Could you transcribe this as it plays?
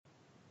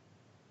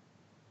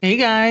Hey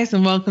guys,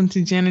 and welcome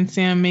to Jen and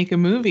Sam Make a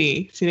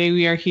Movie. Today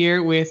we are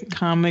here with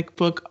comic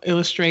book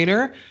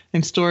illustrator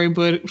and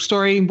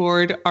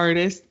storyboard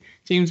artist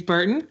James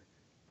Burton.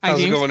 Hi, How's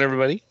it James. going,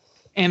 everybody?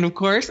 And of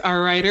course,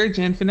 our writer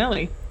Jen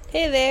Finelli.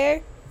 Hey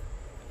there.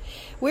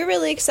 We're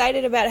really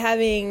excited about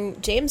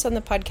having James on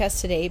the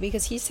podcast today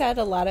because he's had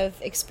a lot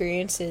of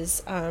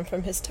experiences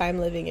from his time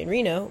living in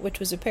Reno,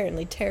 which was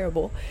apparently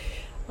terrible,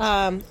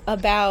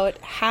 about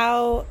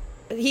how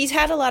he's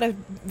had a lot of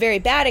very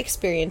bad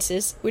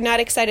experiences. We're not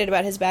excited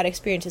about his bad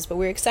experiences, but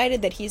we're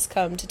excited that he's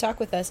come to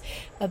talk with us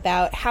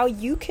about how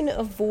you can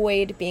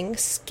avoid being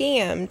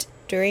scammed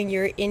during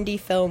your indie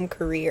film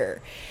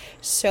career.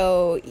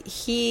 So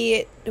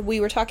we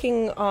were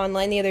talking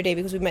online the other day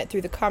because we met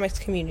through the comics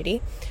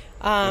community,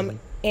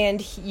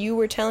 and you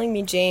were telling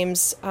me,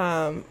 James,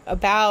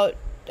 about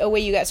a way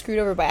you got screwed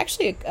over by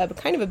actually a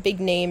kind of a big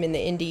name in the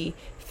indie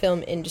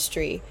film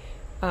industry.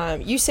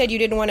 You said you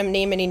didn't want to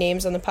name any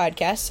names on the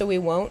podcast, so we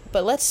won't.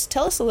 But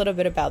tell us a little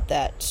bit about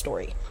that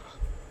story.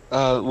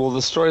 Well,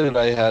 the story that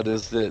I had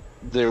is that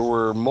there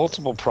were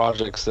multiple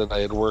projects that I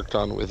had worked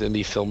on with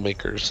indie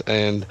filmmakers,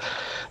 and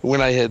when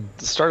I had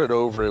started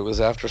over, it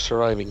was after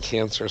surviving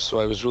cancer,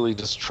 so I was really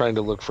just trying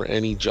to look for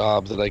any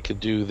job that I could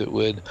do that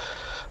would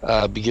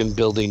begin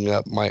building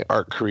up my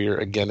art career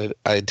again.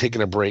 I had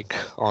taken a break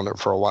on it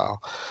for a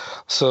while,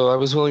 so I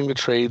was willing to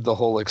trade the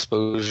whole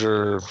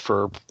exposure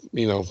for,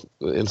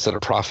 instead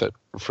of profit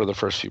for the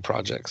first few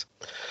projects.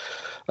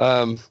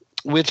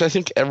 Which I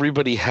think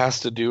everybody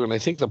has to do, and I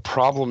think the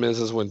problem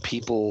is when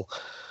people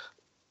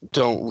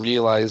don't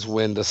realize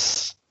when to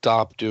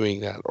stop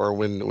doing that, or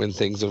when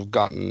things have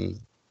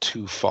gotten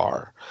too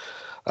far.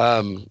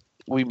 I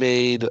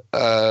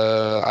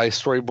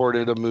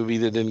storyboarded a movie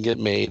that didn't get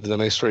made,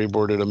 then I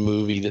storyboarded a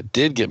movie that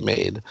did get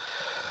made,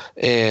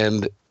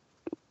 and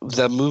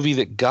the movie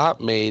that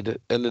got made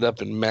ended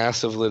up in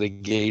massive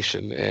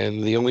litigation,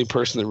 and the only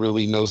person that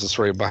really knows the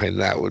story behind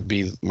that would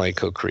be my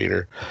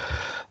co-creator.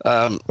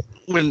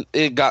 When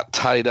it got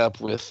tied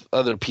up with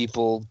other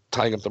people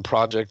tying up the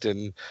project,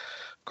 and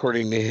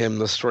according to him,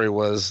 the story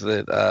was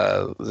that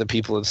the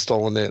people had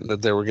stolen it, and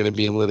that they were going to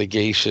be in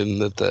litigation,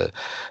 that the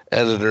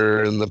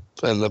editor and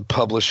the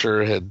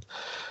publisher had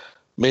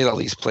made all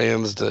these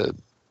plans to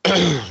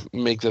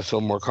make the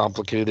film more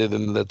complicated,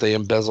 and that they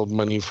embezzled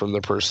money from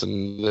the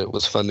person that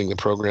was funding the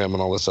program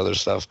and all this other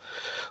stuff.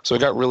 So it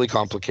got really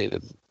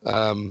complicated.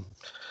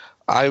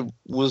 I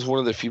was one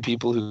of the few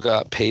people who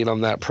got paid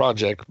on that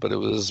project, but it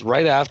was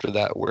right after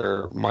that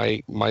where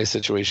my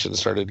situation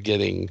started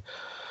getting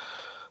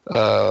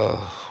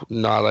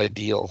not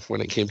ideal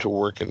when it came to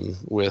working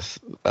with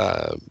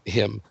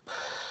him.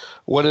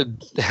 What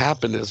had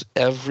happened is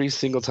every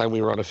single time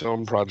we were on a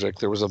film project,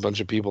 there was a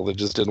bunch of people that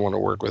just didn't want to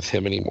work with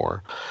him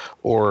anymore,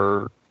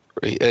 or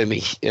he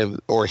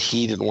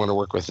didn't want to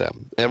work with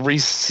them. Every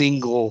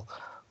single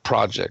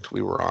project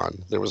we were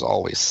on, there was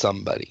always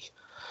somebody.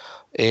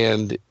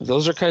 And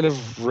those are kind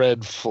of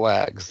red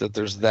flags that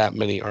there's that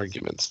many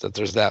arguments, that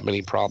there's that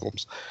many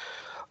problems.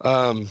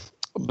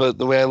 But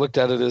the way I looked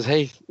at it is,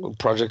 hey,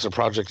 project's a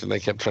project, and I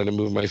kept trying to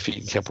move my feet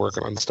and kept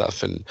working on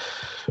stuff. And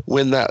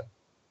when that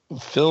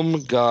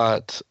film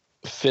got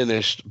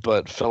finished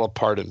but fell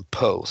apart in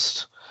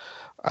post,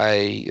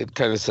 I had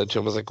kind of said to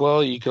him, I was like,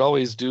 well, you could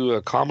always do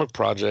a comic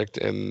project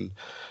and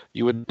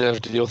you wouldn't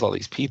have to deal with all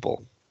these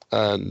people.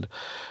 And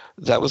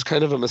that was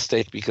kind of a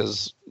mistake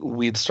because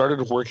we'd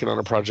started working on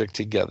a project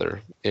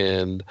together,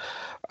 and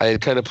I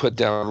had kind of put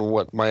down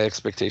what my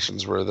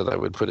expectations were, that I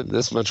would put in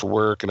this much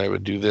work and I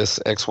would do this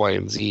X, Y,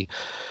 and Z.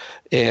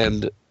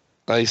 And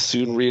I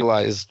soon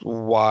realized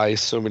why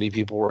so many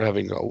people were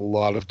having a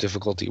lot of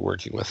difficulty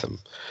working with him.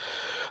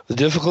 The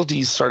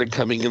difficulties started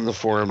coming in the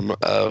form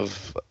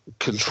of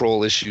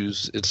control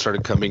issues. It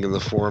started coming in the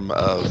form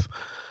of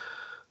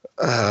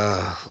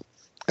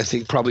I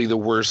think probably the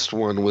worst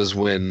one was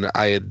when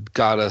I had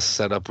got us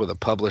set up with a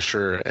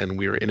publisher, and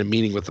we were in a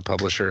meeting with the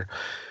publisher,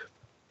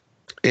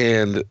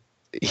 and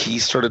he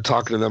started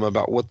talking to them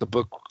about what the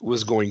book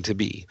was going to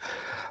be.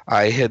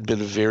 I had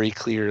been very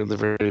clear in the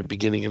very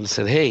beginning and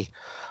said, hey,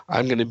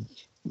 I'm going to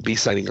be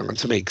signing on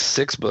to make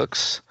 6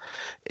 books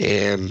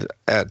and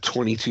at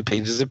 22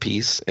 pages a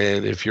piece.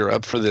 And if you're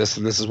up for this,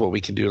 and this is what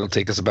we can do, it'll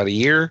take us about a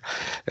year,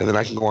 and then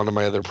I can go on to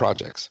my other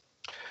projects.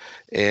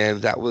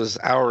 And that was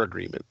our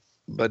agreement.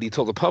 But he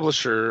told the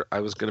publisher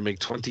I was going to make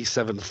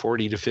 27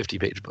 40 to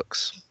 50-page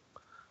books.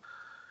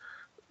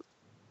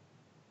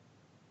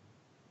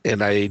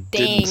 And I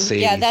didn't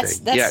say anything.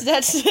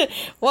 That's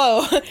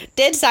whoa,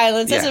 dead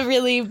silence. That's Yeah. a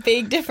really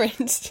big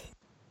difference.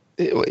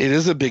 It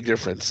is a big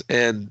difference.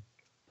 And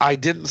I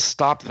didn't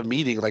stop the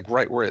meeting like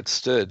right where it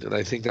stood. And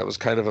I think that was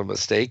kind of a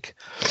mistake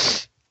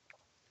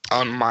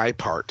on my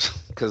part,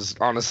 because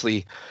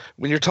honestly,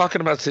 when you're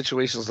talking about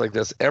situations like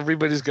this,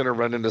 everybody's going to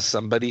run into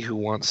somebody who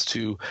wants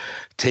to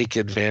take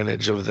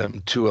advantage of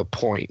them to a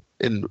point.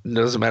 And it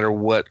doesn't matter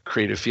what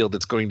creative field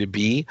it's going to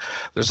be,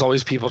 there's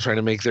always people trying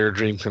to make their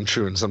dream come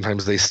true, and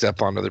sometimes they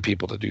step on other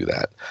people to do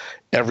that.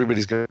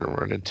 Everybody's going to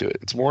run into it.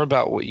 It's more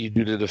about what you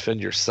do to defend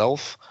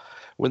yourself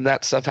when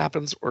that stuff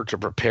happens, or to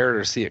prepare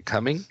or see it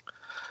coming,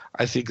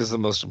 I think is the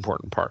most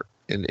important part.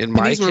 In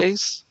my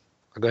case,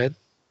 go ahead.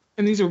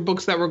 And these were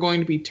books that were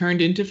going to be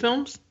turned into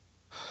films?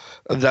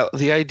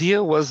 The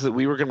idea was that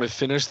we were going to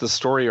finish the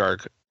story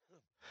arc,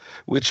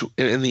 which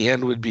in the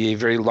end would be a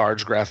very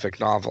large graphic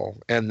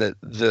novel, and that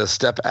the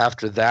step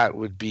after that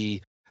would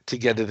be to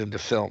get it into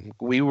film.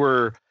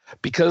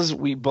 Because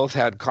we both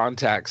had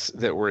contacts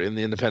that were in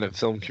the independent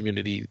film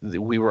community,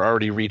 we were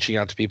already reaching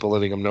out to people,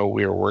 letting them know what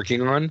we were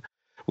working on,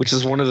 which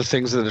is one of the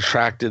things that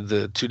attracted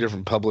the two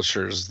different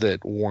publishers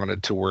that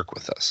wanted to work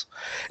with us.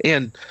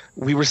 And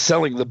we were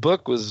selling, the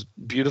book was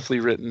beautifully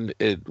written.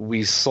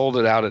 We sold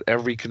it out at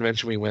every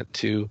convention we went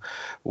to.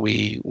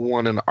 We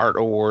won an art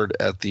award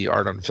at the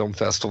Art on Film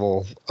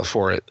Festival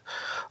for it.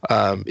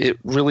 It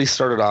really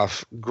started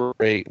off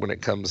great when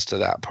it comes to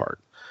that part.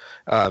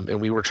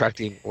 And we were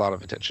attracting a lot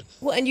of attention.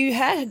 Well, and you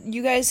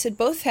guys had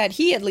both had,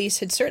 he at least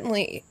had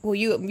certainly, well,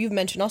 you've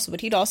mentioned also,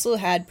 but he'd also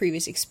had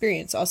previous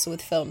experience also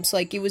with films.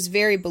 Like, it was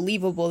very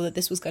believable that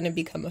this was going to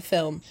become a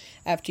film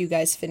after you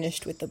guys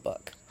finished with the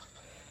book.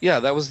 Yeah,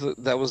 that was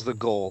the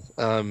goal.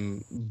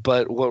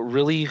 But what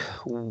really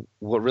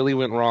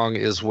went wrong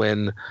is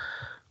when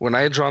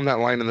I had drawn that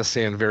line in the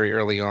sand very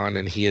early on,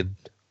 and he had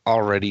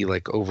already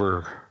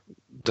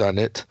overdone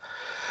it.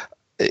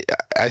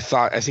 I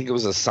think it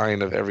was a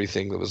sign of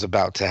everything that was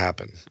about to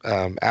happen.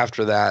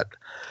 After that,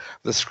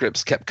 the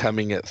scripts kept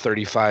coming at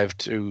 35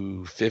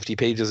 to 50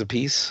 pages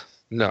apiece.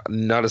 No,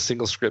 not a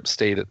single script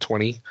stayed at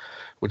 20,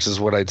 which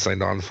is what I'd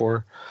signed on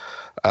for.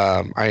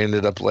 I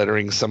ended up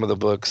lettering some of the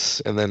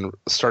books, and then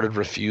started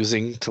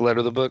refusing to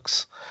letter the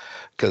books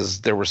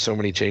because there were so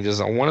many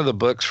changes. On one of the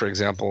books, for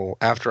example,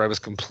 after I was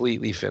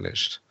completely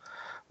finished,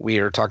 I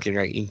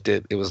inked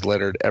it, it was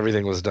lettered,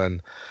 everything was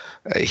done.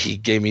 He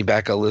gave me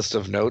back a list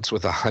of notes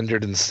with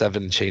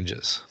 107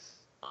 changes.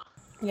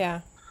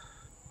 Yeah.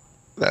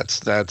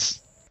 That's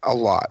a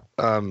lot.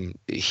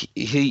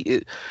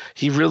 He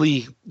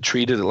really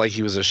treated it like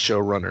he was a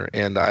showrunner,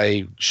 and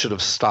I should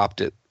have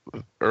stopped it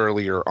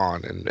earlier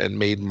on and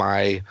made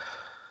my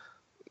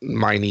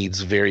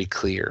needs very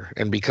clear.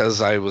 And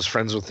because I was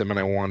friends with him and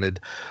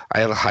I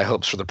had high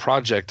hopes for the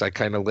project, I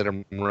kind of let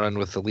him run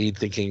with the lead,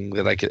 thinking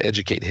that I could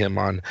educate him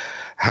on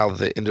how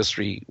the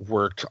industry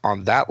worked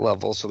on that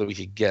level so that we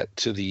could get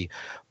to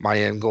my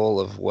end goal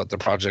of what the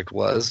project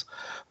was.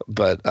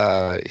 But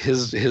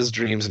his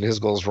dreams and his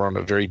goals were on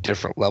a very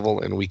different level,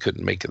 and we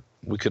couldn't make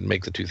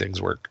the two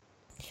things work.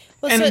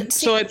 Well, and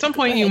so at some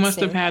point you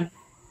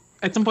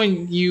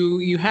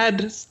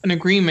had an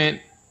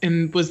agreement.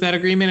 And was that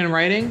agreement in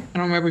writing? I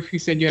don't remember if you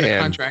said you had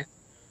a contract.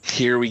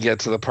 Here we get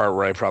to the part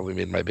where I probably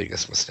made my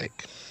biggest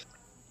mistake.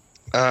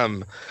 I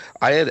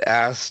had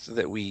asked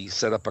that we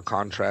set up a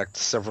contract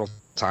several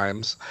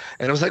times,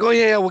 and it was like, oh,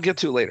 yeah, we'll get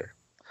to it later.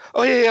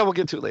 Oh, yeah, we'll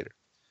get to it later.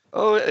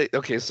 Oh,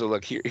 okay, so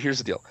look, here's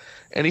the deal.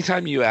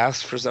 Anytime you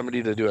ask for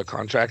somebody to do a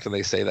contract and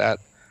they say that,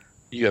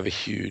 you have a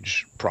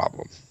huge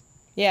problem.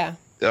 Yeah.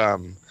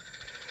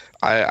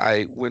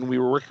 When we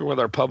were working with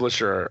our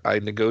publisher, I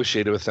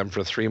negotiated with them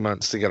for 3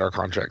 months to get our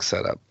contract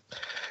set up.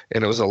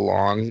 And it was a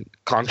long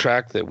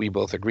contract that we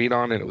both agreed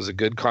on, and it was a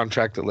good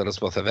contract that let us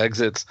both have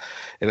exits,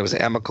 and it was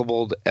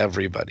amicable to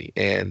everybody.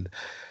 And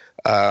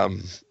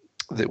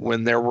that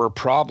when there were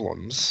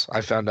problems,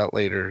 I found out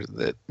later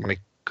that my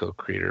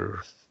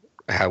co-creator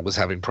was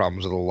having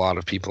problems with a lot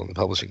of people in the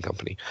publishing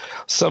company.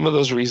 Some of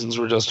those reasons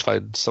were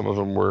justified. Some of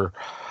them were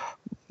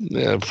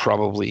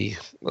probably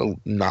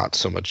not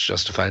so much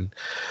justified.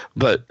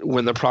 But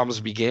when the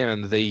problems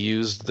began, they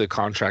used the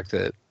contract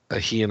that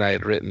he and I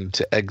had written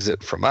to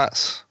exit from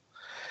us.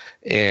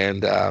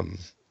 And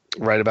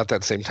right about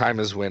that same time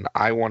is when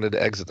I wanted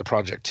to exit the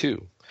project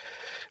too.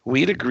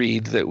 We'd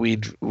agreed that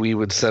we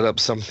would set up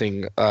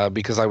something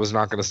because I was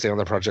not going to stay on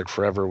the project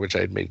forever, which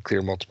I had made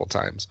clear multiple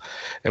times.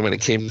 And when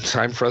it came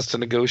time for us to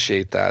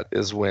negotiate, that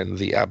is when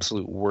the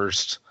absolute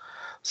worst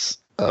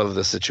of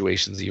the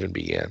situations even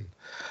began.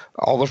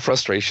 All the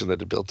frustration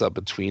that had built up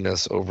between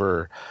us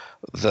over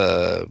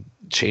the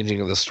changing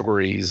of the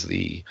stories,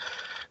 the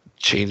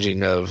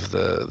changing of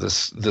the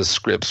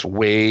scripts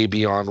way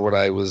beyond what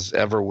I was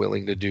ever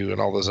willing to do,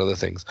 and all those other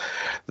things,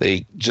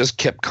 they just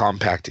kept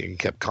compacting.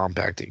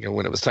 And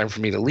when it was time for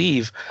me to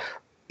leave,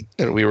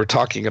 and we were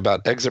talking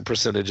about exit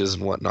percentages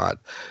and whatnot,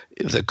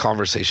 the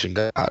conversation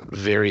got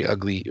very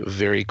ugly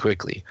very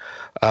quickly.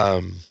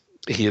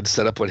 He had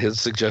set up what his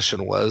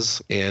suggestion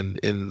was, and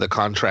in the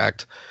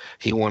contract,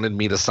 he wanted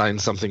me to sign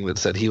something that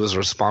said he was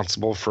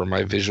responsible for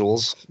my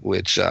visuals,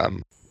 which...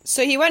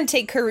 So he wanted to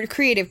take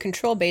creative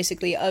control,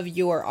 basically, of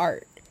your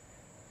art.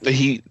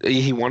 He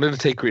wanted to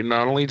take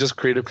not only just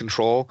creative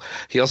control,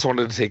 he also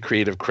wanted to take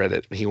creative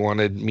credit. He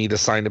wanted me to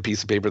sign a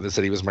piece of paper that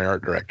said he was my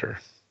art director.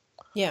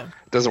 Yeah.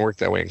 It doesn't work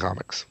that way in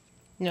comics.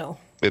 No.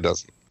 It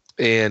doesn't.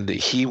 And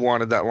he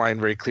wanted that line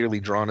very clearly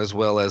drawn, as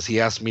well as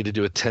he asked me to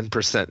do a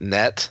 10%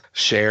 net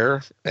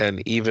share,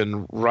 and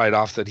even write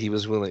off that he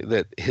was willing,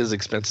 that his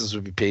expenses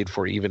would be paid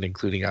for, even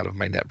including out of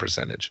my net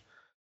percentage.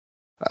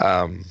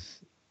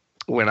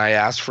 when I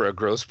asked for a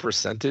gross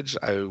percentage,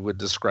 I would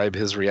describe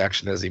his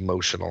reaction as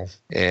emotional.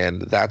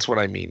 And that's what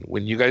I mean.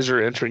 When you guys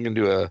are entering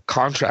into a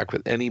contract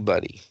with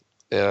anybody,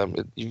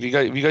 you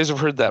guys have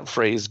heard that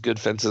phrase, good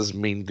fences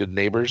mean good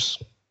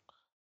neighbors?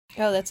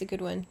 Oh, that's a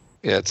good one.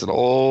 Yeah, it's an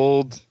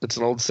old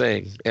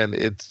saying. And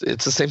it's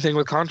the same thing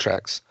with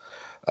contracts.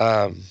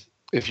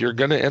 If you're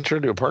going to enter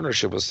into a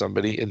partnership with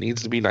somebody, it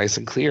needs to be nice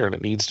and clear, and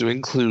it needs to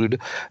include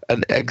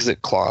an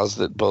exit clause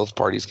that both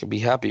parties can be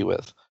happy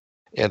with.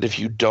 And if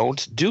you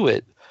don't do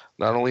it,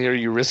 not only are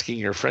you risking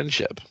your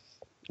friendship,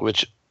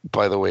 which,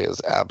 by the way,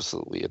 is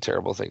absolutely a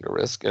terrible thing to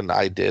risk, and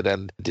I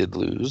did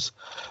lose,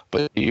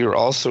 but you're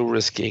also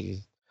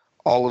risking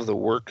all of the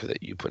work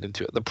that you put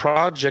into it. The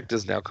project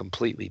is now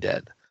completely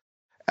dead.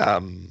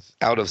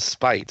 Out of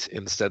spite,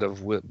 instead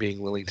of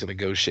being willing to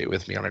negotiate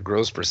with me on a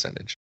gross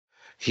percentage,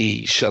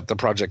 he shut the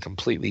project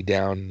completely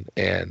down,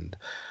 and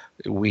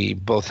we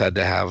both had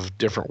to have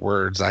different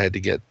words. I had to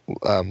get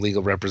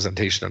legal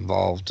representation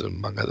involved,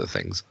 among other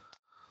things.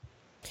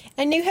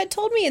 And you had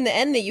told me in the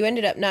end that you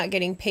ended up not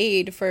getting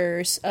paid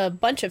for a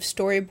bunch of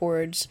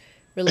storyboards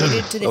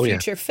related to the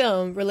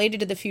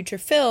future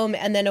film,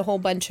 and then a whole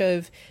bunch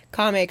of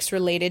comics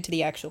related to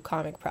the actual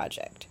comic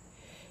project.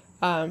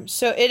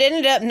 So it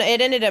ended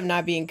up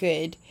not being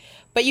good.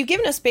 But you've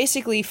given us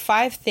basically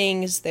 5 quick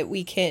things that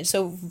we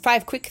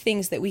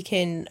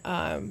can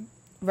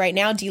right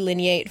now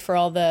delineate for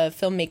all the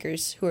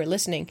filmmakers who are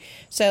listening.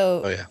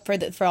 So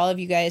for all of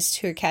you guys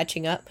who are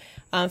catching up,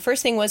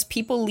 first thing was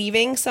people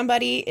leaving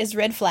somebody is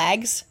red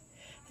flags.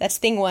 That's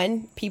thing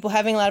 1. People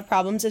having a lot of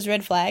problems is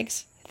red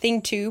flags.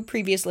 Thing 2,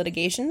 previous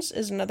litigations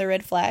is another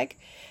red flag.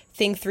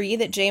 Thing 3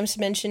 that James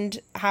mentioned,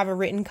 have a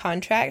written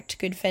contract.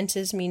 Good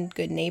fences mean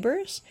good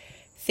neighbors.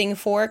 Thing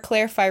 4,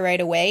 clarify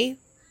right away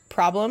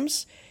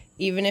problems,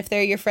 even if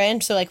they're your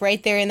friend. So like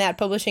right there in that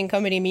publishing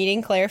company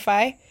meeting,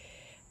 clarify.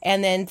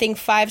 And then thing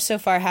 5 so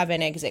far, have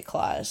an exit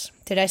clause.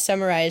 Did I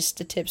summarize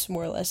the tips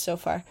more or less so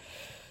far?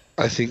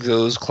 I think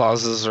those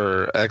clauses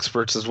are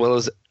experts, as well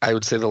as I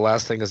would say the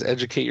last thing is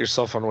educate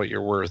yourself on what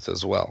you're worth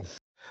as well.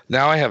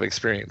 Now I have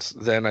experience.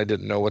 Then I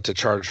didn't know what to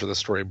charge for the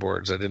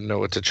storyboards. I didn't know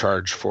what to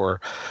charge for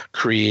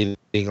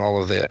creating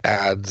all of the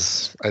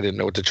ads. I didn't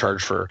know what to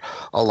charge for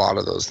a lot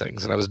of those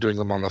things, and I was doing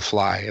them on the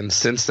fly. And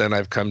since then,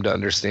 I've come to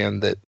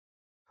understand that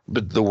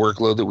the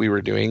workload that we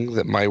were doing,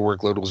 that my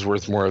workload was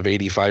worth more of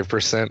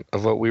 85%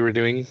 of what we were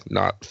doing,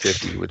 not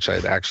 50, which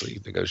I'd actually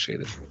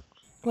negotiated.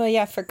 Well,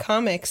 yeah, for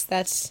comics,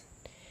 that's...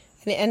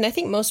 And I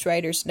think most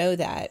writers know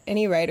that.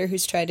 Any writer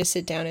who's tried to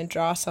sit down and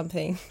draw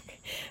something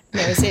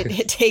knows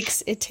it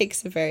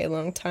takes a very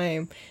long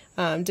time,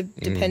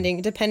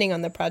 depending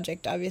on the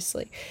project,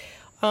 obviously.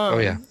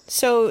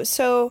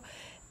 So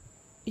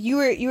you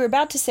were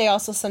about to say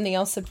also something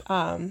else,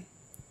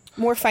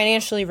 more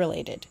financially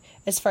related,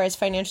 as far as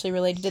financially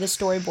related to the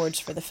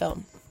storyboards for the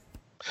film.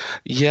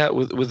 Yeah,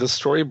 with the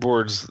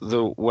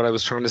storyboards, what I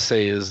was trying to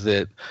say is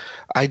that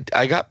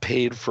I got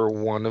paid for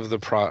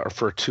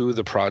for 2 of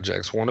the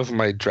projects. One of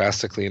them I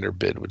drastically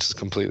underbid, which is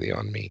completely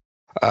on me.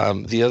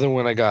 The other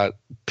one I got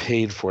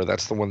paid for.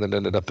 That's the one that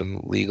ended up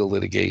in legal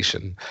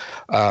litigation.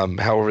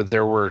 However,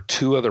 there were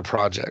 2 other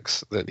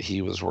projects that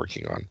he was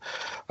working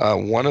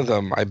on. One of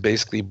them, I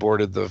basically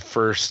boarded the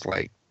first,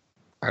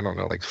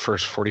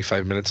 first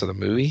 45 minutes of the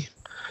movie,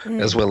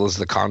 as well as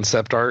the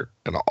concept art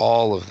and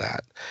all of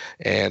that.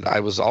 And I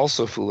was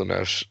also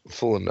foolish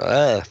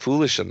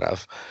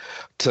enough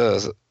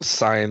to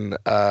sign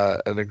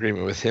an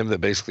agreement with him that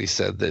basically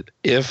said that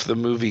if the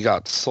movie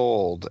got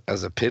sold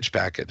as a pitch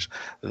package,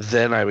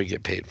 then I would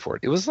get paid for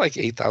it. It was like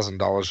 $8,000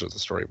 worth of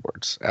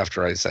storyboards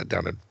after I sat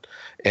down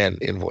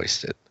and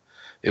invoiced it.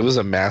 It was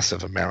a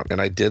massive amount, and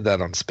I did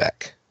that on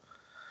spec.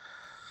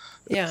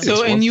 Yeah.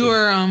 So, and you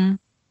were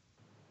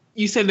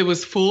you said it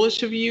was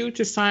foolish of you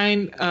to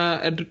sign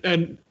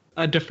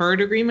a deferred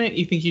agreement.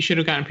 You think you should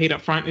have gotten paid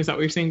up front? Is that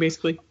what you're saying,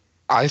 basically?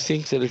 I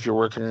think that if you're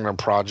working on a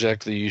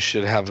project, that you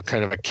should have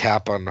kind of a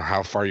cap on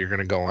how far you're going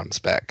to go on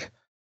spec.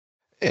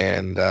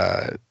 And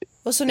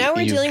so now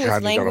we're dealing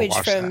with language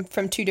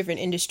from 2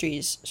 different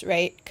industries,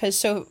 right?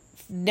 Because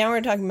now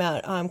we're talking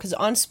about because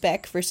on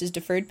spec versus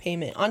deferred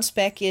payment. On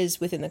spec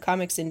is within the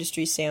comics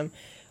industry, Sam.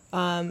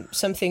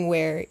 Something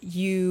where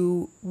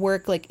you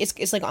work like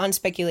it's like on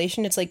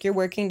speculation. It's like you're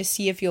working to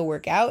see if you'll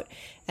work out,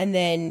 and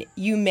then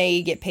you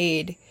may get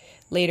paid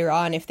later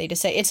on if they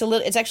decide. It's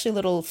actually a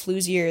little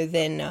floozier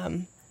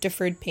than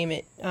deferred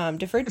payment.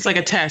 It's like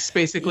a test,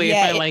 basically.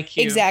 Yeah, if I like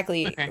you,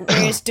 exactly. Okay.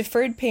 Whereas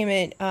deferred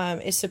payment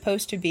is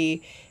supposed to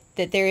be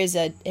that there is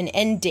an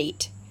end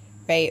date,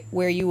 right,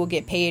 where you will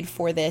get paid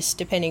for this,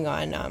 depending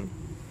on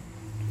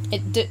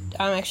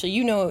actually,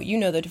 you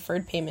know the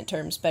deferred payment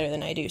terms better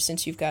than I do,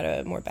 since you've got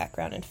a more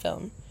background in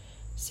film,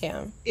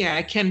 Sam. Yeah,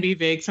 it can be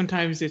vague.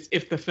 Sometimes it's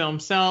if the film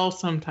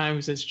sells.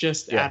 Sometimes it's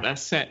just at a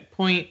set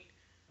point.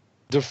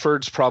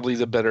 Deferred's probably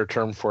the better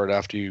term for it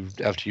after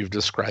you've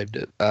described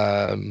it.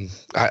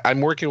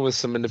 I'm working with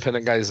some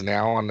independent guys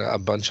now on a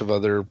bunch of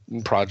other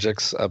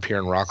projects up here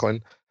in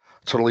Rockland.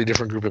 totally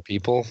different group of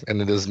people,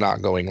 and it is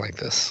not going like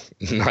this.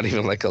 Not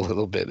even like a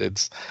little bit.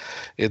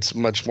 It's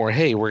much more,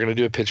 hey, we're going to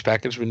do a pitch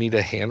package. We need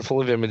a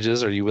handful of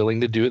images. Are you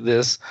willing to do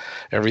this?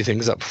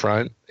 Everything's up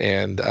front,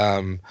 and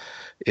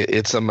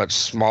it's a much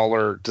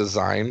smaller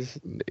design.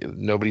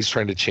 Nobody's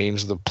trying to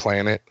change the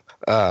planet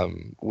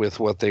with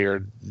what they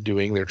are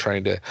doing. They're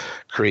trying to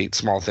create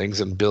small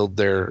things and build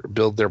their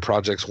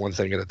projects one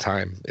thing at a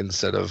time,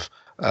 instead of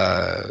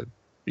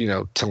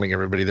telling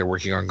everybody they're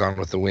working on Gone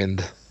with the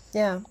Wind.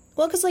 Yeah.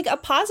 Well, because like a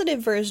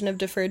positive version of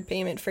deferred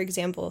payment, for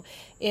example,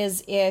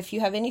 is if you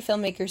have any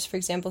filmmakers, for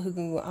example,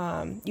 who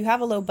you have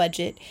a low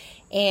budget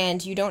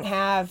and you don't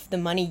have the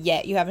money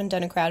yet, you haven't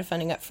done a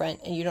crowdfunding up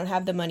front, and you don't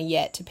have the money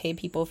yet to pay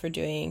people for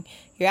doing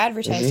your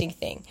advertising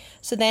thing.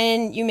 So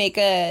then you make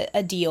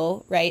a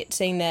deal, right,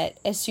 saying that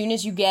as soon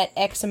as you get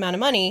X amount of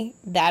money,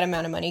 that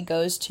amount of money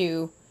goes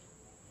to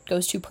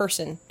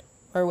person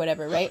or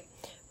whatever, right?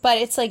 But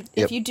it's like,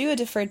 if you do a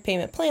deferred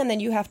payment plan,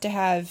 then you have to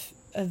have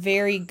a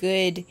very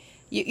good...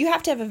 You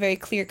have to have a very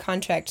clear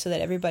contract so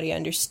that everybody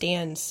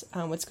understands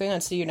what's going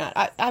on. So you're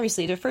not...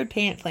 Obviously, a deferred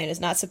payment plan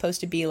is not supposed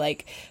to be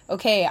like,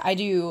 okay, I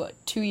do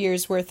 2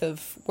 years worth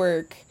of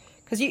work.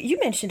 Because you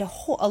mentioned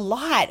a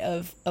lot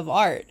of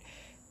art,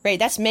 right?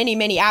 That's many,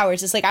 many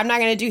hours. It's like, I'm not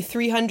going to do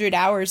 300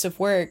 hours of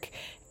work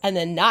and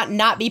then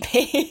not be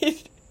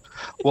paid.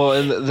 Well,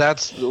 and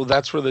that's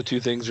where the two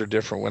things are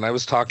different. When I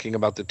was talking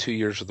about the 2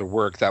 years of the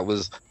work, that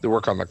was the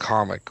work on the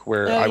comic,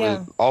 where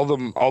would all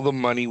the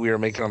money we were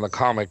making on the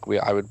comic,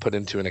 I would put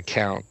into an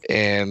account.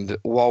 And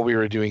while we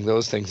were doing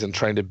those things and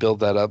trying to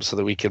build that up so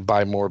that we could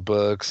buy more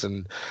books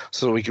and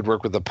so that we could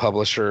work with the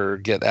publisher,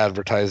 get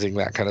advertising,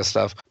 that kind of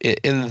stuff,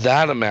 in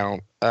that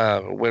amount,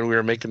 when we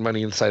were making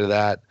money inside of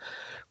that,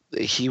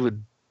 he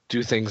would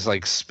do things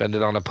like spend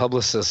it on a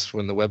publicist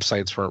when the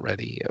websites weren't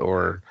ready,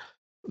 or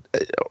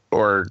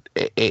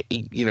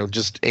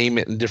just aim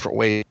it in different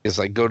ways,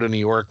 like go to New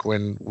York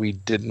when we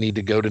didn't need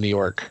to go to New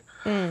York,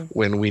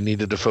 when we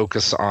needed to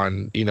focus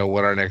on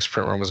what our next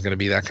print run was going to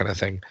be, that kind of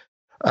thing.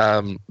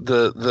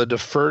 The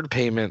deferred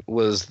payment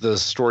was the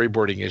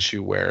storyboarding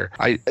issue, where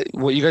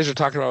what you guys are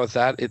talking about with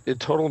that, it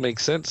totally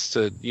makes sense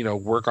to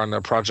work on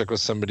a project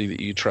with somebody that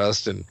you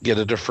trust and get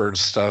a deferred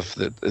stuff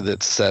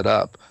that's set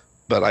up.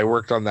 But I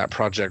worked on that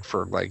project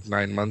for like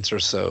 9 months or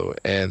so,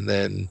 and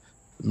then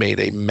made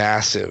a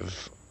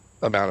massive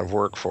amount of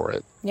work for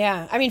it.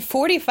 Yeah. I mean,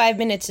 45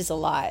 minutes is a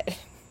lot.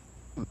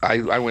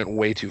 I went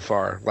way too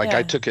far.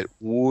 I took it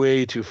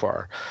way too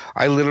far.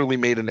 I literally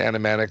made an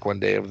animatic one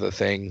day of the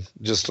thing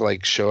just to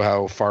show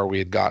how far we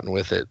had gotten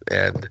with it,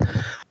 and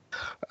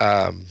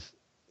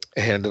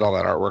handed all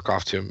that artwork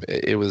off to him.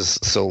 It was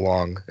so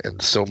long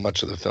and so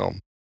much of the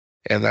film.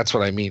 And that's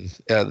what I mean.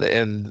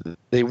 And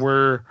they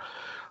were...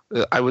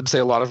 I would say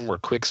a lot of them were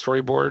quick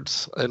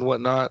storyboards and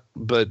whatnot,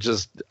 but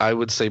just I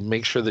would say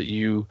make sure that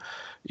you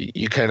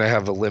kind of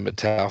have a limit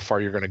to how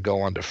far you're going to go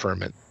on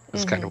deferment.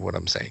 Is kind of what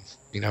I'm saying,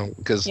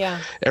 because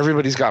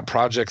everybody's got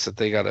projects that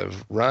they got to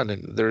run,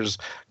 and there's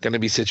going to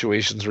be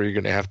situations where you're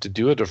going to have to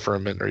do a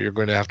deferment, or you're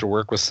going to have to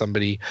work with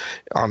somebody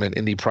on an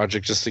indie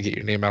project just to get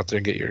your name out there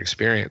and get your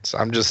experience.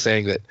 I'm just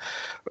saying that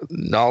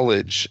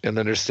knowledge and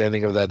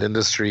understanding of that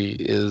industry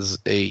is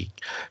a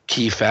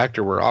key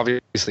factor, where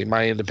obviously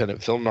my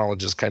independent film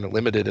knowledge is kind of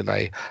limited, and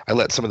I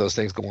let some of those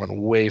things go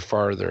on way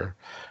farther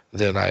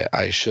than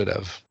I should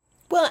have.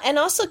 Well, and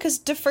also because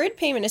deferred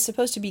payment is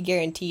supposed to be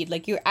guaranteed.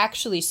 Like, you're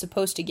actually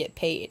supposed to get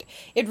paid.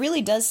 It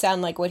really does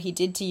sound like what he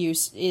did to you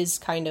is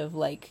kind of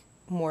like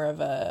more of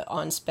a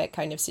on-spec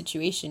kind of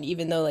situation,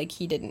 even though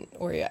he didn't,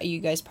 or you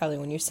guys probably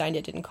when you signed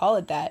it didn't call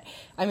it that.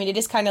 I mean, it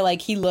is kind of like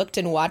he looked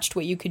and watched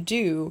what you could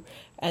do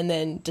and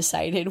then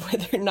decided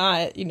whether or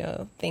not,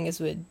 things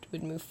would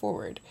move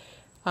forward.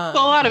 So a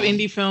lot of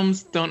indie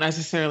films don't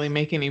necessarily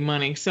make any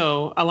money.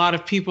 So a lot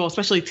of people,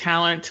 especially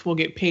talent, will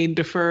get paid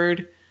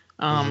deferred.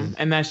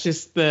 And that's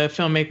just the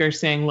filmmaker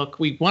saying, look,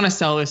 we want to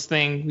sell this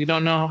thing. We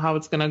don't know how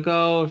it's going to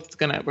go.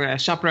 We're going to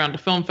shop around to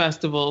film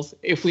festivals.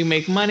 If we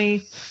make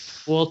money,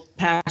 we'll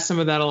pass some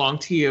of that along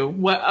to you.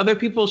 What other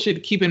people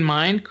should keep in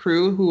mind,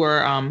 crew who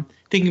are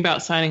thinking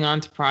about signing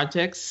on to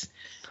projects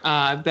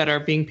that are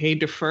being paid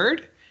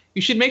deferred,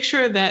 you should make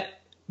sure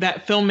that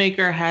that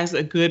filmmaker has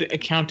a good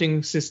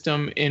accounting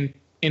system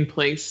in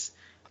place,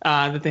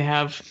 that they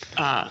have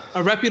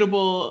a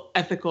reputable,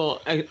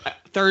 ethical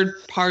third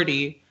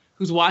party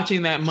who's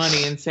watching that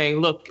money and saying,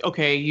 look,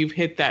 okay, you've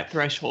hit that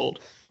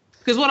threshold.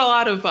 Because what a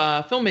lot of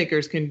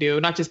filmmakers can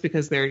do, not just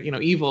because they're,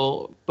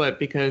 evil, but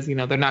because, they're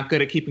not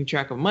good at keeping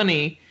track of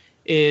money,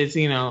 is,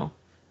 the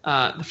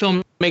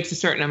film makes a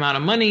certain amount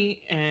of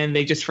money and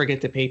they just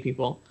forget to pay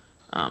people.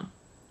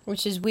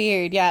 Which is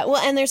weird, yeah. Well,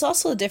 and there's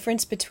also a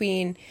difference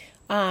between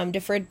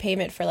deferred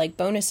payment for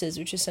bonuses,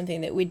 which is something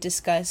that we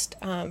discussed,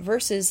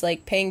 versus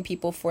paying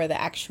people for the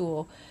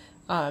actual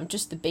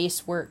just the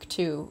base work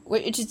too.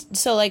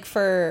 So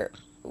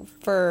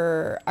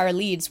for our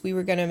leads,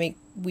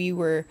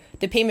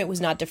 the payment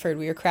was not deferred.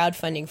 We were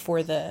crowdfunding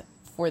for the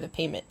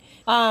payment.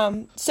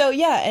 So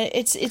yeah,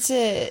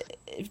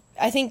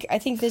 I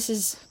think this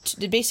is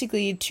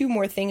basically two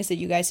more things that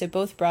you guys have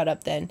both brought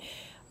up then.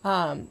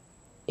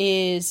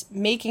 is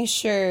making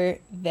sure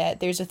that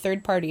there's a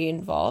third party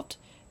involved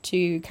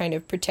to kind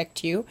of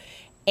protect you,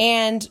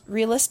 and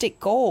realistic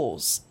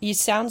goals. It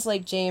sounds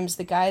like James,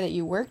 the guy that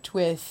you worked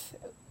with,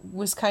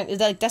 was kind of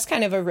like, that's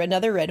kind of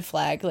another red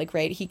flag. Like,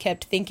 right, he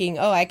kept thinking,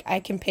 oh, I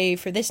can pay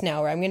for this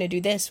now, or I'm going to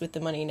do this with the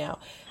money now.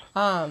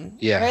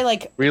 Very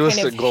like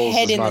realistic kind of goals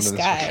head is in not the in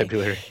sky. this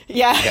vocabulary.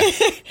 Yeah.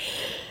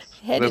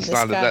 Head That's in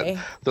the not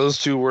sky. those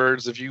two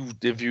words. If you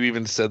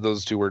even said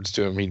those two words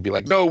to him, he'd be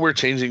like, "No, we're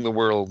changing the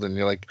world," and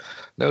you're like,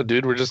 "No,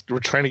 dude, we're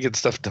trying to get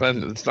stuff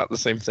done. It's not the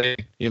same thing,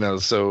 you know."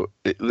 So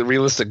the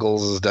realistic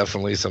goals is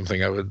definitely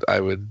something I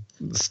would,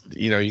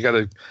 you know, you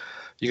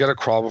gotta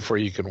crawl before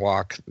you can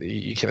walk.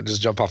 You can't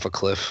just jump off a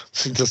cliff.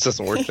 It just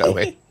doesn't work that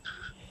way.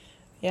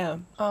 Yeah.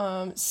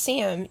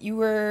 Sam, you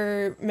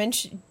were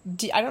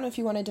I don't know if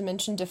you wanted to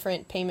mention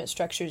different payment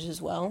structures as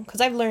well,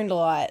 because I've learned a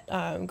lot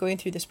going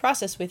through this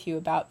process with you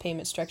about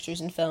payment structures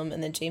in film,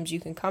 and then James, you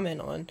can comment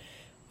on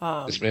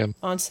Yes, ma'am.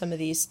 on some of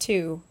these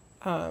too.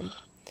 So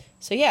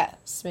yeah,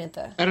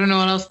 Samantha. I don't know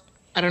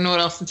what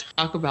else to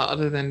talk about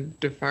other than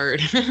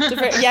deferred.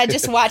 Yeah,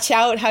 just watch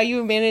out how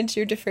you manage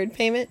your deferred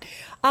payment.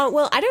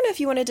 Well, I don't know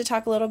if you wanted to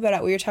talk a little bit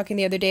about, we were talking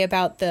the other day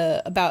about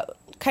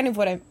kind of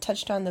what I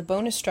touched on, the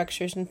bonus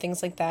structures and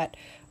things like that.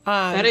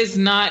 That's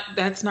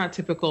not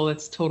typical.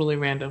 That's totally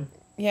random.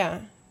 Yeah.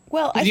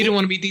 Well, you don't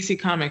want to be DC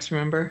Comics,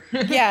 remember?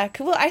 Yeah.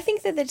 Well, I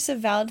think that that's a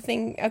valid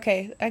thing.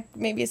 Okay.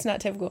 Maybe it's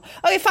not typical.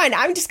 Okay, fine.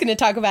 I'm just going to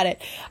talk about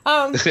it.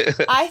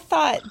 I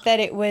thought that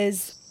it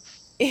was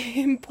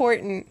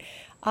important.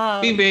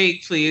 Be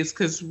vague, please,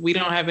 because we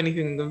don't have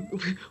anything.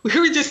 We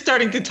were just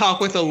starting to talk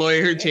with a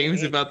lawyer,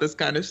 James, about this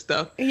kind of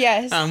stuff.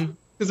 Yes.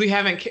 Because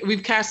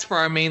we've cast for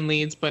our main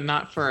leads, but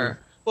not for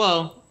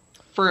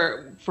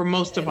for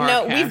most of our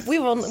cast.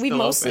 We've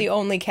mostly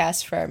only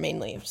cast for our main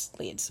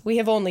leads. We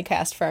have only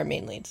cast for our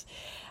main leads.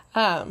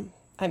 I'm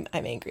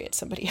angry at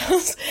somebody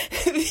else.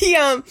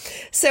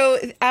 So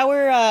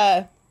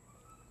our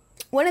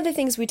one of the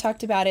things we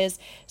talked about is,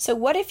 so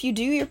what if you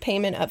do your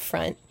payment up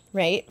front,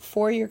 right,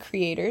 for your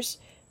creators,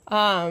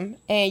 and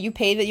you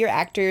pay your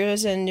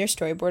actors and your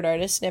storyboard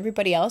artists and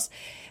everybody else,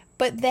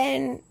 but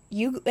then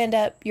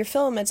your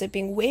film ends up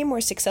being way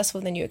more successful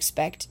than you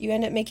expect. You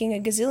end up making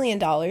 $1 gazillion.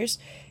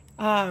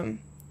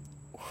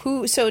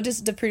 So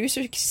does the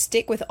producer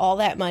stick with all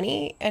that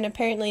money? And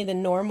apparently the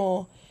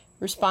normal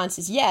response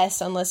is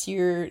yes, unless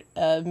you're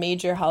a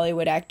major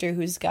Hollywood actor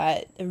who's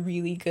got a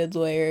really good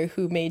lawyer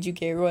who made you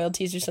get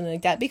royalties or something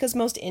like that, because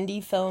most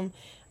indie film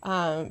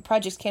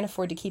projects can't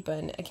afford to keep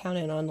an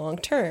accountant on long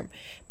term.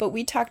 But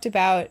we talked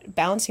about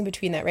balancing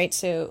between that, right?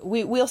 So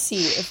we'll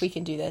see if we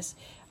can do this.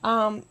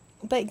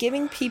 But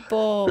giving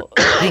people,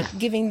 like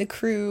giving the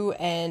crew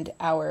and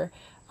our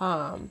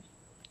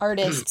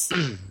artists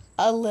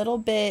a little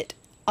bit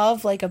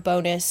of like a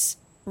bonus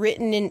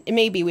written in,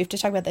 maybe we have to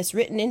talk about this,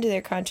 written into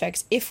their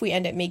contracts if we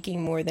end up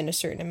making more than a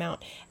certain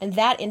amount. And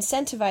that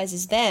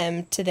incentivizes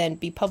them to then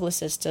be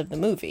publicists of the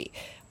movie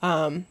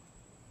when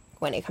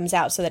it comes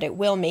out, so that it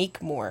will make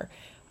more.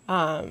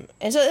 And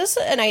so this,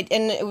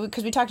 and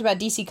because we talked about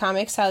DC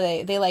Comics, how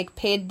they like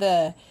paid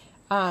the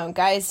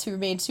guys who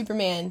made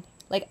Superman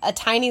like a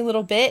tiny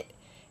little bit,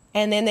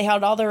 and then they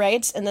held all the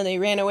rights, and then they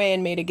ran away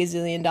and made $1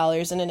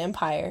 gazillion in an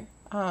empire,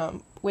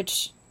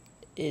 which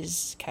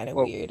is kind of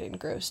weird and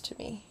gross to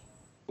me.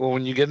 Well,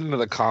 when you get into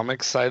the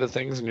comics side of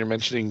things, and you're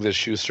mentioning the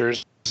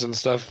Schusters and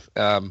stuff,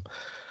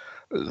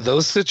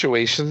 those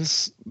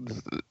situations,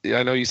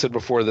 I know you said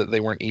before that they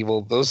weren't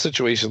evil. Those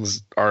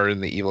situations are in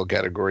the evil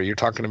category. You're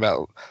talking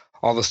about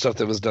all the stuff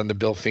that was done to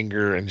Bill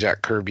Finger and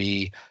Jack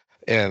Kirby.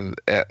 And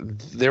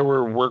there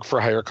were work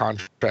for hire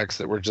contracts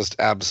that were just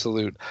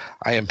absolute.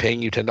 I am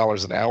paying you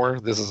 $10 an hour.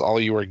 This is all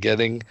you are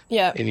getting.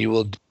 Yeah. And you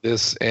will do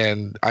this,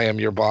 and I am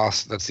your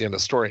boss. That's the end of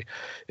the story.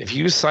 If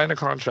you sign a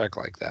contract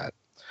like that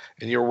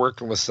and you're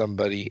working with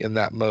somebody in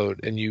that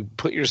mode and you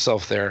put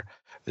yourself there,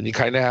 then you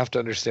kind of have to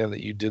understand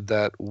that you did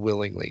that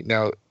willingly.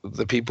 Now,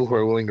 the people who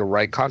are willing to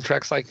write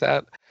contracts like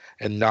that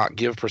and not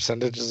give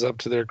percentages up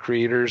to their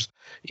creators,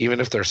 even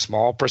if they're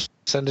small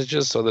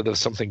percentages, so that if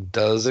something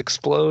does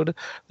explode,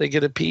 they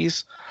get a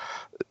piece.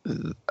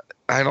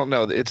 I don't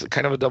know. It's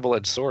kind of a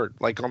double-edged sword.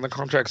 Like on the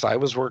contracts I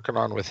was working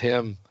on with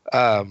him,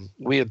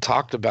 we had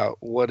talked about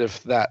what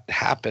if that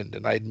happened,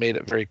 and I'd made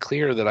it very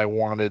clear that I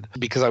wanted,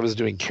 because I was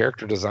doing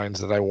character designs,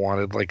 that I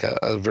wanted like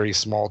a very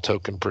small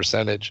token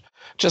percentage,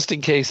 just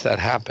in case that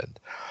happened.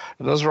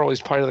 And those were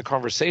always part of the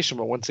conversation,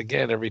 but once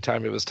again, every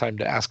time it was time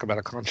to ask about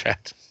a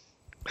contract,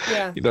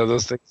 yeah, you know,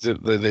 those things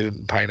they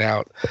didn't pine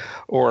out.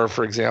 Or,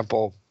 for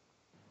example,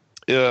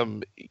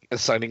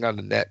 signing on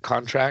to net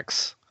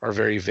contracts are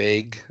very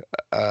vague.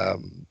 A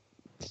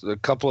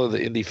couple of the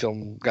indie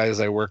film guys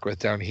I work with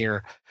down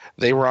here,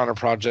 they were on a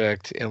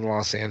project in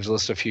Los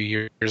Angeles a few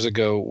years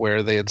ago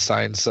where they had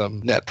signed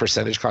some net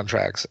percentage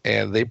contracts,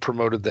 and they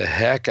promoted the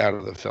heck out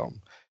of the film.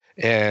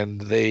 And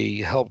they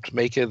helped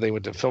make it. They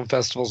went to film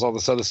festivals, all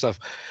this other stuff,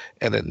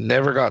 and it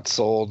never got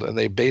sold. And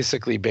they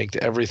basically banked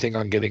everything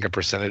on getting a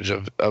percentage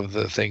of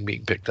the thing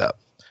being picked up.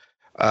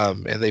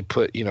 And they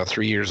put,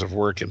 3 years of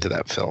work into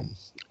that film.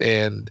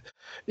 and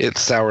it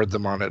soured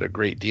them on it a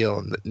great deal.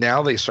 And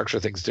now they structure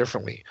things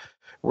differently,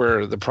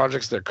 where the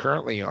projects they're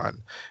currently on,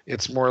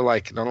 it's more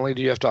like not only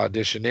do you have to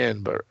audition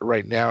in, but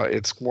right now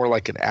it's more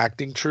like an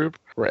acting troupe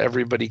where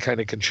everybody kind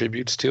of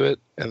contributes to it,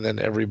 and then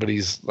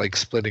everybody's like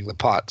splitting the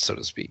pot, so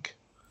to speak.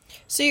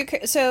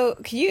 So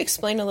can you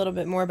explain a little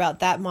bit more about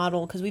that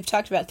model? Because we've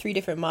talked about 3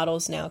 different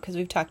models now, because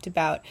we've talked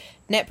about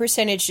net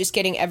percentage, just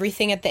getting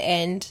everything at the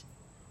end,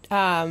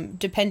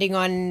 depending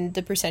on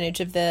the percentage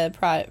of the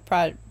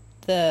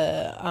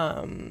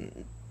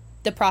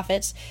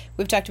profits.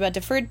 We've talked about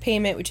deferred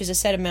payment, which is a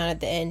set amount at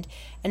the end.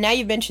 And now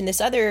you've mentioned this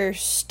other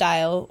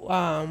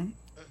style,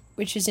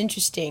 which is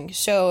interesting.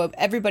 So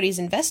everybody's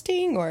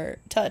investing, or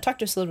talk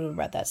to us a little bit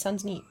about that.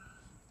 Sounds neat.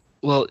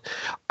 Well,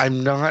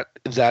 I'm not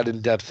that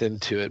in depth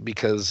into it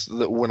because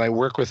when I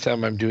work with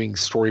them, I'm doing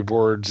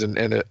storyboards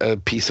and a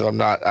piece of,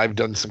 I've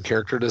done some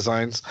character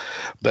designs,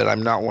 but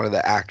I'm not one of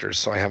the actors,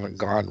 so I haven't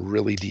gone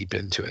really deep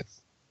into it.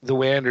 The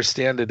way I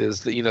understand it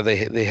is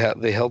that,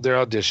 they held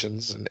their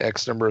auditions, and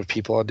X number of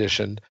people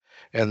auditioned,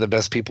 and the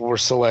best people were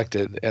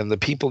selected. And the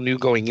people knew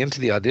going into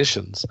the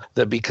auditions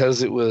that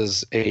because it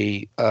was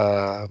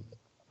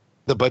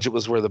the budget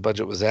was where the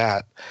budget was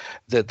at,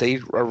 that they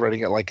are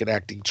running it like an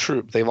acting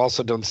troupe. They've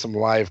also done some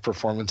live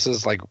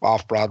performances, like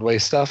off-Broadway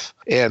stuff.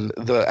 And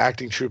the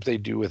acting troupe they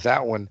do with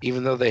that one,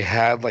 even though they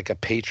had like a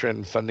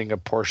patron funding a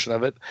portion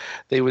of it,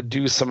 they would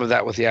do some of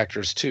that with the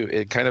actors too.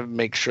 It kind of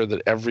makes sure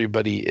that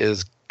everybody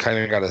is kind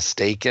of got a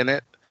stake in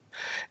it,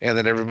 and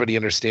that everybody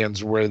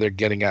understands where they're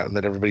getting at, and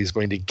that everybody's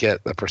going to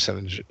get the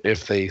percentage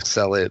if they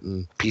sell it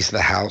and piece of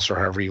the house, or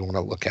however you want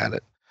to look at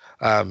it.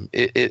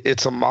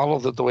 It's a model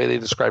that, the way they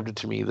described it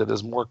to me, that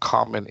is more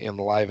common in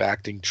live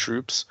acting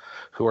troupes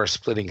who are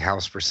splitting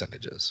house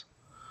percentages.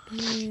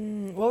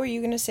 What were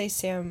you going to say,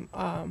 Sam?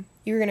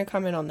 You were going to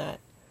comment on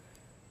that.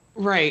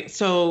 Right.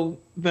 So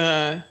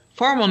the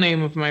formal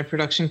name of my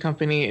production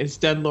company is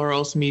Dead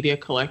Laurels Media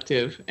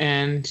Collective,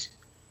 and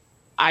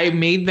I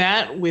made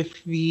that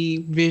with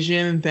the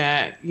vision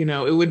that,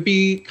 it would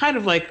be kind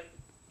of like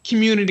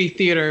community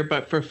theater,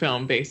 but for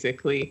film,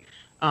 basically,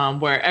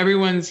 where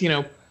everyone's,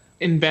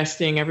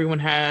 investing, everyone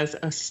has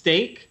a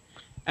stake,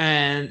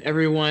 and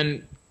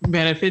everyone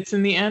benefits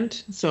in the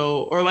end.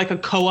 So, or like a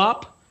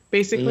co-op,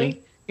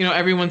 basically,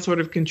 everyone sort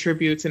of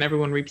contributes and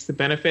everyone reaps the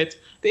benefits.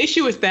 The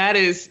issue with that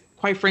is,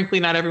 quite frankly,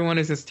 not everyone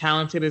is as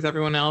talented as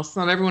everyone else.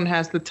 Not everyone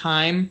has the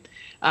time.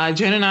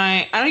 Jen and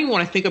I don't even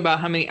want to think about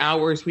how many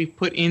hours we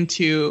put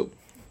into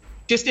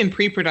just in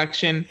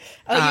pre-production.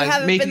 Oh, you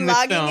haven't been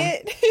logging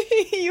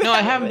it? No,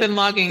 I haven't been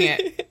logging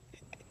it.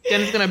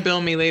 Jen's gonna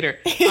bill me later.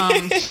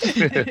 And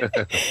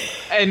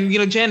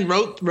Jen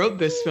wrote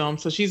this film,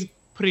 so she's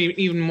putting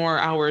even more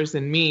hours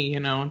than me.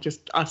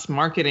 Just us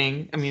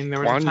marketing. I mean, there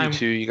was a time.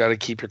 You got to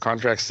keep your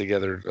contracts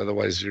together,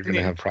 otherwise you're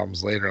gonna have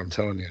problems later. I'm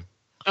telling you.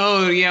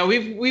 Oh yeah,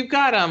 we've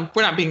got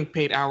we're not being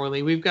paid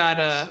hourly. We've got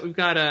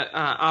a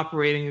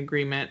operating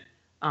agreement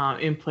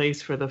in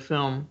place for the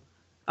film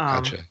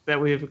Gotcha.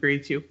 that we have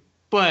agreed to.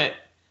 But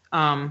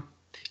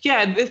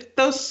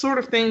those sort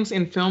of things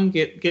in film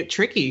get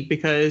tricky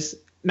because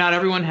not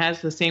everyone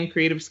has the same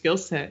creative skill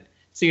set.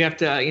 So you have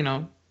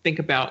to, think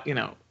about,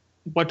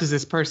 what does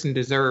this person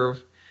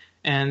deserve?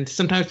 And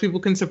sometimes people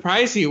can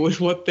surprise you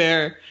with what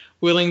the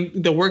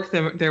work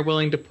they're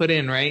willing to put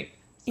in, right?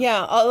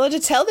 Yeah, although to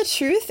tell the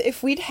truth,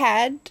 if we'd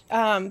had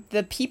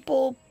the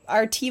people,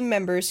 our team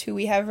members who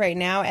we have right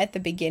now at the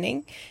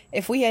beginning,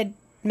 if we had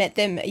met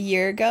them a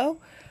year ago,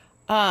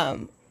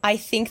 I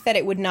think that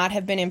it would not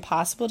have been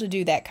impossible to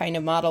do that kind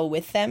of model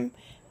with them,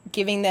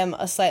 giving them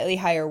a slightly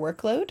higher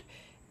workload.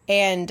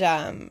 And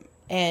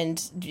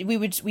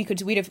we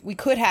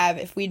could have,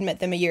 if we'd met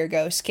them a year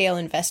ago, scale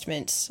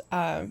investments.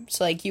 So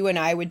like you and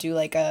I would do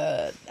like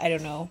I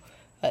don't know,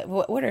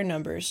 what are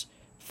numbers?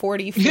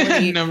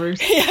 40-40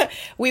 numbers. Yeah,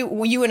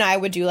 you and I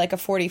would do like a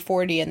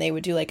 40-40, and they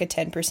would do like a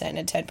 10%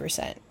 and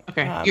 10%.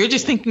 Okay, you're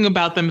just thinking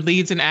about them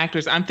leads and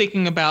actors. I'm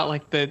thinking about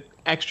like the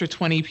extra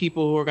 20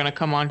 people who are going to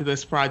come onto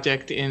this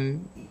project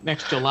in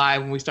next July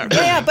when we start.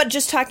 Yeah, but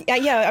just talking.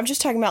 Yeah, I'm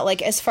just talking about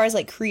like as far as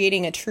like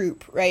creating a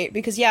troupe, right?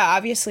 Because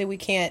obviously we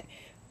can't.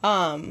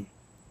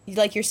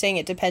 Like you're saying,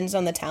 it depends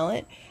on the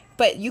talent,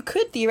 but you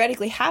could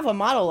theoretically have a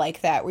model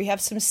like that where you have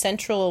some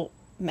central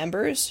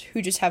members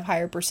who just have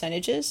higher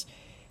percentages.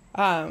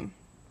 And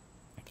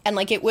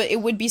like it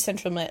would be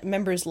central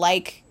members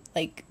like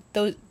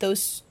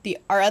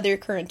our other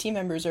current team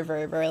members are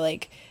very, very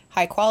like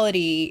high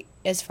quality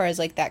as far as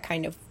like that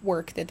kind of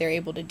work that they're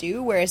able to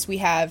do, whereas we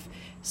have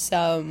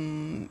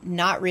some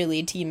not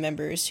really team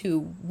members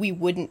who we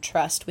wouldn't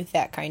trust with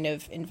that kind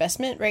of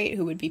investment, right?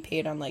 Who would be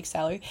paid on like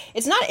salary.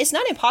 It's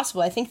not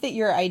impossible. I think that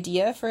your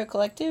idea for a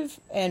collective,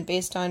 and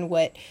based on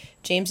what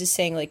James is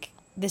saying, like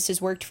this has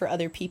worked for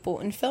other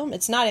people in film,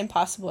 it's not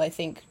impossible, I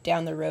think,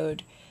 down the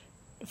road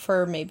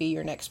for maybe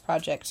your next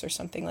projects or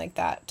something like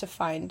that to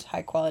find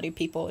high quality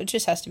people. It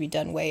just has to be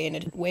done way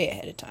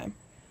ahead of time.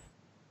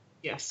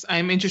 Yes,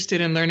 I'm interested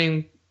in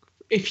learning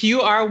if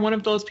you are one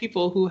of those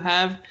people who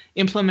have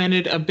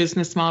implemented a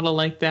business model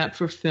like that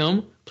for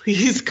film,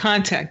 please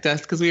contact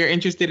us because we are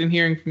interested in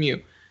hearing from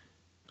you.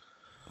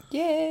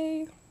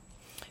 Yay.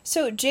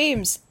 So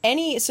James,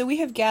 so we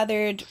have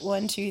gathered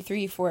 1, 2,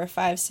 3, 4,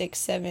 5, 6,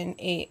 7,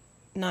 8,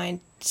 9,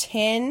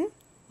 10,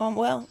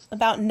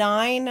 about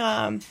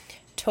 9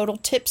 total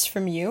tips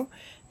from you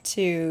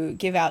to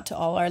give out to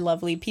all our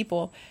lovely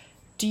people.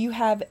 Do you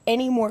have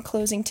any more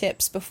closing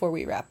tips before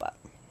we wrap up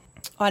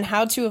on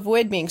how to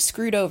avoid being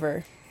screwed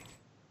over?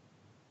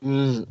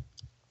 I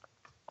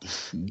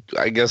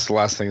guess the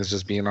last thing is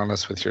just being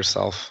honest with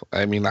yourself.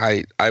 I mean,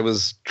 I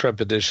was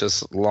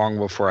trepidatious long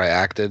before I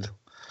acted,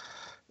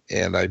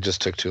 and I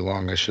just took too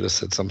long. I should have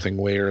said something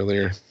way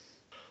earlier.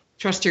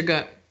 Trust your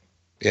gut.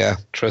 Yeah,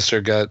 trust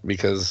your gut,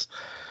 because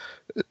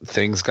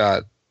things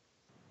got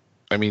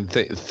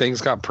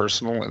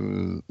personal,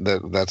 and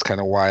that's kind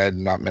of why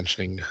I'm not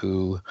mentioning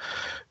who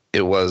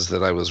it was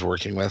that I was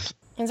working with.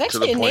 It's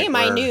actually a name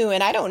I knew,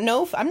 and I don't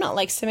know I'm not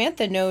like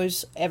Samantha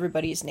knows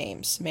everybody's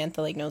names.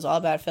 Samantha knows all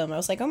about film. I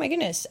was like, oh my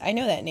goodness, I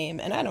know that name,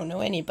 and I don't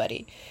know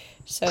anybody.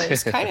 So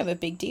it's kind of a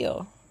big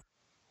deal.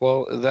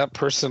 Well, that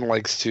person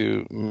likes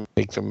to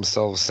make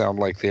themselves sound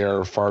like they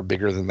are far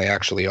bigger than they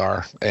actually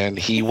are, and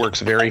he works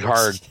very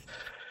hard.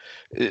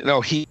 No,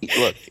 he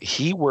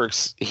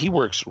works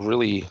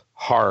really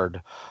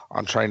hard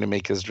on trying to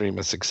make his dream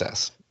a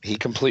success. He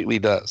completely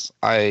does.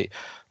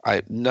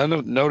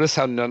 Notice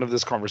how none of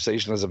this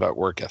conversation is about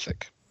work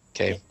ethic.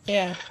 Okay.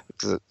 Yeah.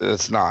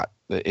 It's not.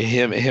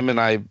 Him and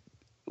I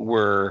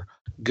were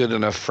good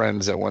enough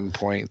friends at one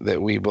point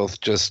that we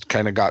both just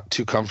kind of got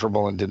too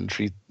comfortable and didn't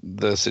treat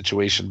the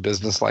situation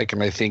businesslike.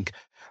 And I think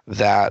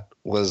that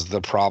was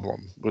the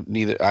problem.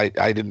 I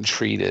didn't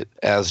treat it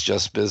as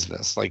just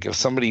business. Like, if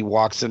somebody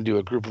walks into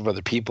a group of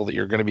other people that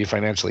you're going to be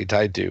financially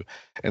tied to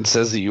and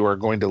says that you are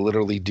going to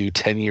literally do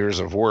 10 years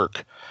of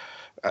work,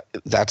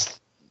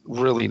 that's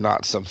really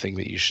not something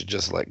that you should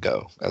just let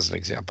go. As an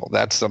example,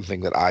 that's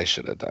something that I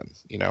should have done.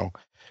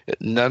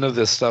 None of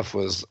this stuff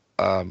was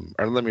or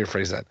let me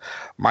rephrase that.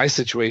 My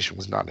situation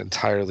was not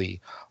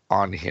entirely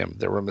on him.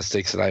 There were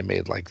mistakes that I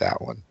made, like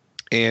that one.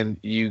 And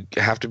you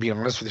have to be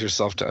honest with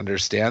yourself to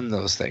understand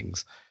those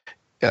things.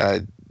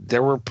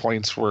 There were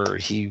points where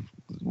he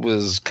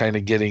was kind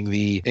of getting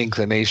the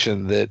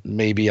inclination that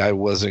maybe I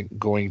wasn't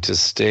going to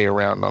stay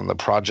around on the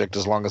project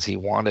as long as he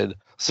wanted.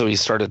 So he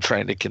started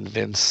trying to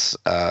convince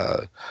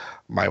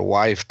my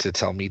wife to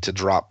tell me to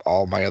drop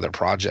all my other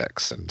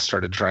projects, and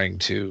started trying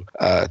to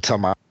tell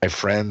my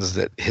friends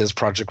that his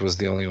project was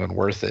the only one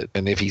worth it.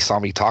 And if he saw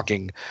me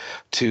talking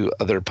to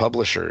other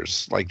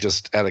publishers, like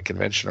just at a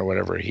convention or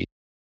whatever, he'd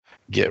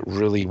get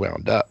really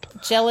wound up.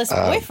 Jealous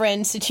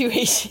boyfriend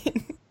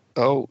situation.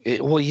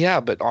 Well, yeah,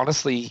 but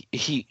honestly,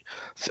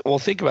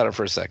 think about it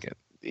for a second.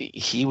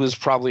 He was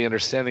probably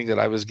understanding that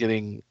I was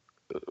getting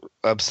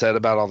upset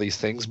about all these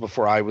things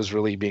before I was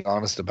really being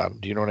honest about them.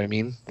 Do you know what I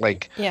mean?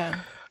 Like,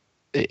 yeah.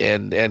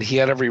 And he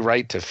had every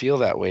right to feel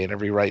that way, and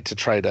every right to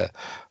try to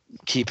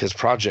keep his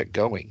project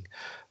going,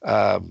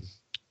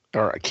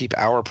 or keep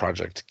our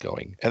project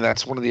going. And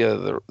that's one of the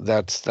other.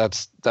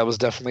 That was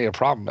definitely a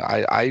problem.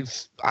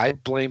 I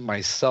blame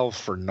myself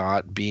for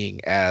not being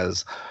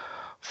as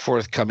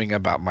forthcoming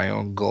about my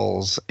own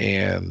goals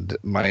and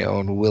my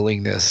own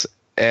willingness,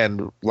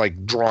 and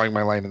like drawing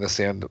my line in the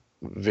sand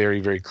very,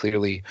 very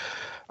clearly.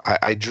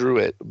 I drew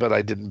it, but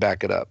I didn't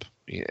back it up.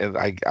 And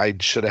I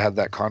should have had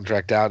that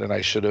contract out, and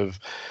I should have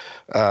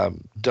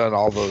done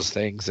all those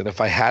things. And if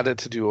I had it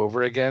to do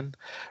over again,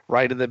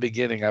 right in the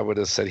beginning, I would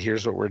have said,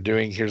 here's what we're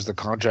doing, here's the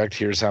contract,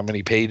 here's how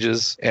many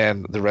pages,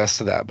 and the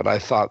rest of that. But I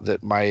thought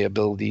that my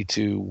ability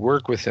to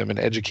work with him and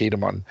educate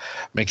him on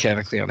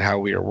mechanically on how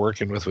we are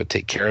working with would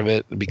take care of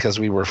it, because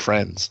we were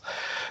friends.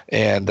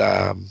 And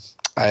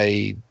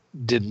I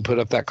didn't put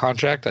up that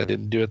contract. I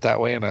didn't do it that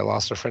way, and I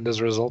lost a friend as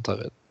a result of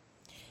it.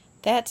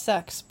 That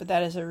sucks, but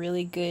that is a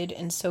really good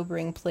and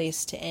sobering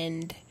place to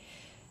end.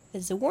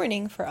 As a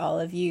warning for all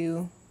of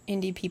you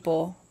indie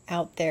people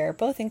out there,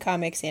 both in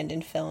comics and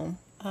in film.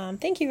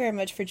 Thank you very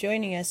much for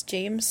joining us.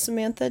 James,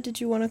 Samantha, did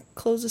you want to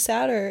close us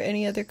out, or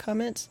any other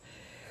comments?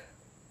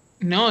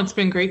 No, it's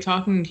been great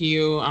talking to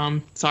you.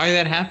 Sorry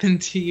that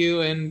happened to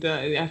you, and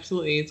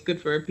absolutely, it's good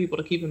for people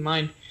to keep in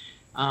mind.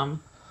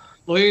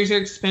 Lawyers are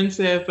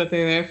expensive, but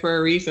they're there for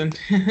a reason.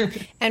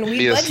 And we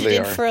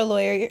budgeted for a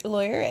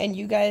lawyer, and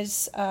you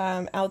guys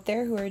out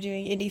there who are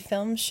doing indie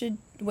films should,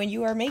 when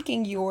you are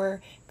making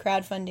your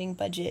crowdfunding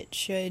budget,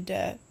 should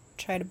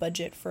try to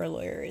budget for a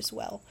lawyer as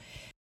well.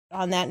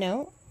 On that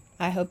note,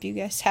 I hope you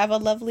guys have a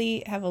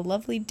lovely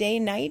day,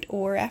 night,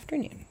 or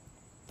afternoon.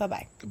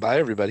 Bye-bye. Goodbye,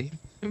 everybody.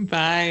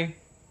 Bye.